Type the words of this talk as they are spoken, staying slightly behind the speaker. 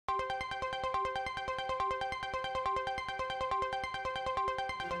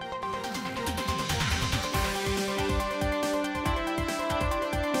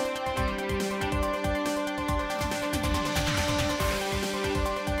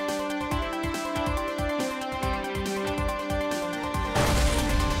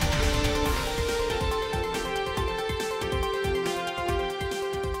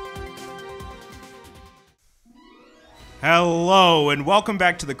Hello, and welcome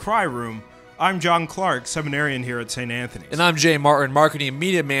back to the Cry Room. I'm John Clark, seminarian here at St. Anthony's. And I'm Jay Martin, marketing and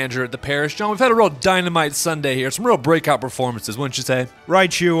media manager at the parish. John, we've had a real dynamite Sunday here. Some real breakout performances, wouldn't you say?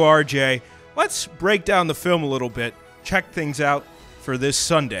 Right you are, Jay. Let's break down the film a little bit, check things out for this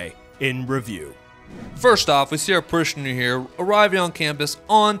Sunday in review. First off, we see our parishioner here arriving on campus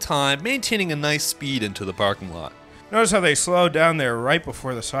on time, maintaining a nice speed into the parking lot. Notice how they slowed down there right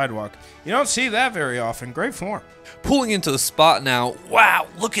before the sidewalk. You don't see that very often. Great form. Pulling into the spot now. Wow,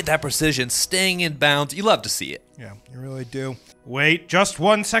 look at that precision, staying in bounds. You love to see it. Yeah, you really do. Wait, just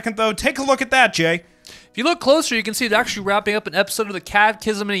 1 second though. Take a look at that, Jay. If you look closer, you can see they're actually wrapping up an episode of the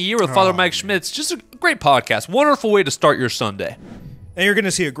Catechism in a Year with Father Mike Schmitz. Just a great podcast. Wonderful way to start your Sunday. And you're going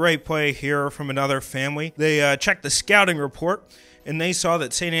to see a great play here from another family. They checked the scouting report, and they saw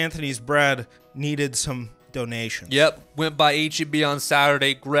that St. Anthony's Bread needed some donations. Yep, went by H-E-B on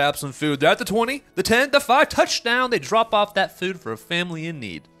Saturday, grabbed some food. They're at the 20, the 10, the 5, touchdown. They drop off that food for a family in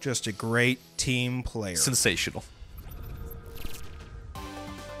need. Just a great team player. Sensational.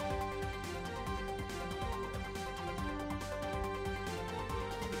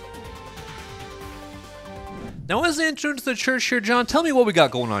 Now, as they enter into the church here, John, tell me what we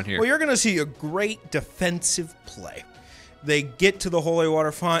got going on here. Well, you're going to see a great defensive play. They get to the holy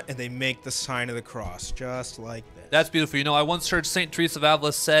water font and they make the sign of the cross, just like this. That's beautiful. You know, I once heard St. Teresa of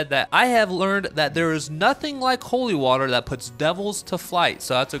Avila said that I have learned that there is nothing like holy water that puts devils to flight.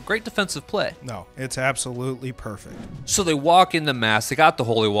 So that's a great defensive play. No, it's absolutely perfect. So they walk into Mass, they got the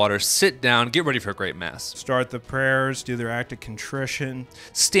holy water, sit down, get ready for a great Mass. Start the prayers, do their act of contrition.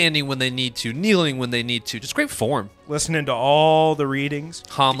 Standing when they need to, kneeling when they need to. Just great form. Listening to all the readings.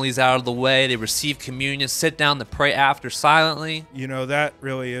 Homilies out of the way, they receive communion, sit down to pray after silently. You know, that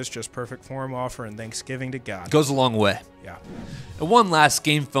really is just perfect form offering thanksgiving to God. Goes a long way. Yeah. And one last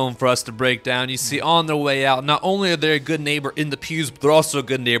game film for us to break down. You see on their way out, not only are they a good neighbor in the pews, but they're also a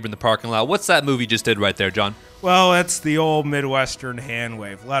good neighbor in the parking lot. What's that movie just did right there, John? Well, that's the old Midwestern hand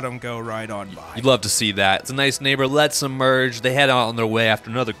wave. Let them go right on by. You'd love to see that. It's a nice neighbor. Let's them merge. They head out on their way after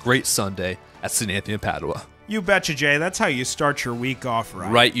another great Sunday at St. Anthony of Padua. You betcha, Jay. That's how you start your week off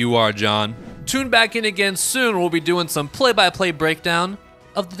right. Right you are, John. Tune back in again soon. We'll be doing some play-by-play breakdown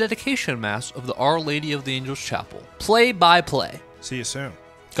of the dedication Mass of the Our Lady of the Angels Chapel. Play-by-play. See you soon.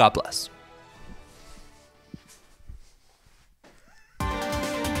 God bless.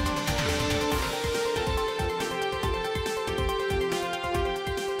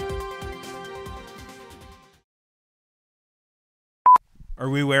 Are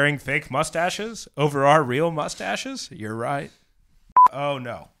we wearing fake mustaches over our real mustaches? You're right. Oh,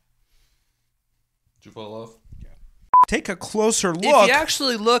 no. Did you fall off? Yeah. Take a closer look. If you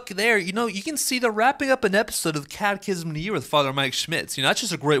actually look there, you know, you can see they're wrapping up an episode of the Catechism in a Year with Father Mike Schmitz. You know, that's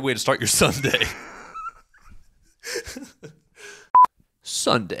just a great way to start your Sunday.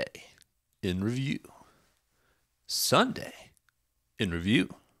 Sunday in review. Sunday in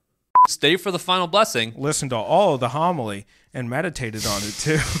review. Stay for the final blessing. Listen to all of the homily and meditated on it,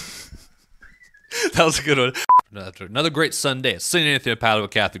 too. That was a good one. Another great Sunday at St. Anthony of Padua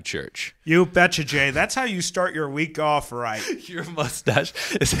Catholic Church. You betcha, Jay. That's how you start your week off right. Your mustache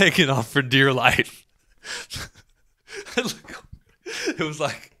is hanging off for dear life. It was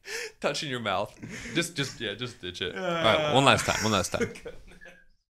like touching your mouth. Just ditch it. All right, one last time.